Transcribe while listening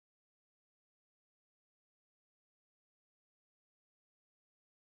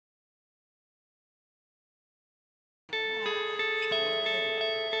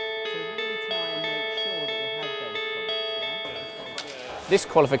This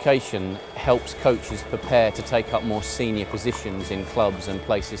qualification helps coaches prepare to take up more senior positions in clubs and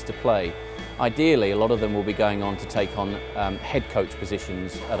places to play. Ideally, a lot of them will be going on to take on head coach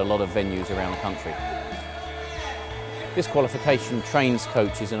positions at a lot of venues around the country. This qualification trains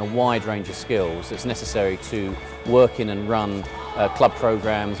coaches in a wide range of skills that's necessary to work in and run club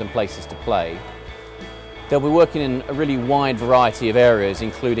programs and places to play. They'll be working in a really wide variety of areas,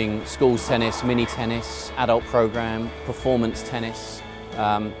 including schools tennis, mini tennis, adult program, performance tennis,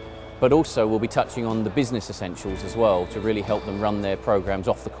 but also we'll be touching on the business essentials as well to really help them run their programs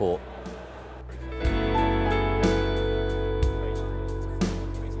off the court.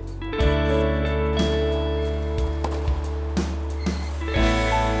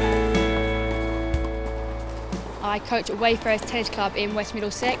 I coach at Wayfarers Tennis Club in West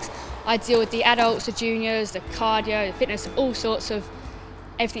Middlesex. I deal with the adults, the juniors, the cardio, the fitness, all sorts of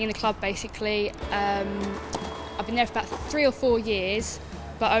everything in the club basically. I've been there for about 3 or 4 years,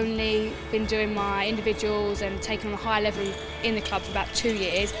 but only been doing my individuals and taking on a high level in the club for about 2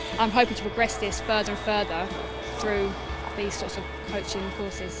 years. I'm hoping to progress this further and further through these sorts of coaching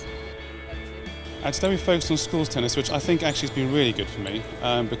courses. Today we focused on schools tennis, which I think actually has been really good for me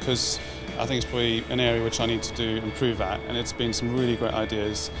because I think it's probably an area which I need to improve at, and it's been some really great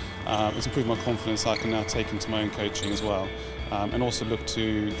ideas. It's improved my confidence I can now take into my own coaching as well, and also look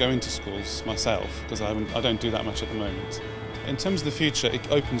to go into schools myself because I don't do that much at the moment. In terms of the future,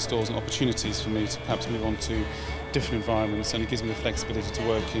 it opens doors and opportunities for me to perhaps move on to different environments, and it gives me the flexibility to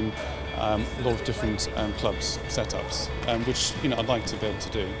work in a lot of different clubs, setups, which I'd like to be able to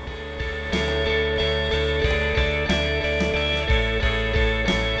do.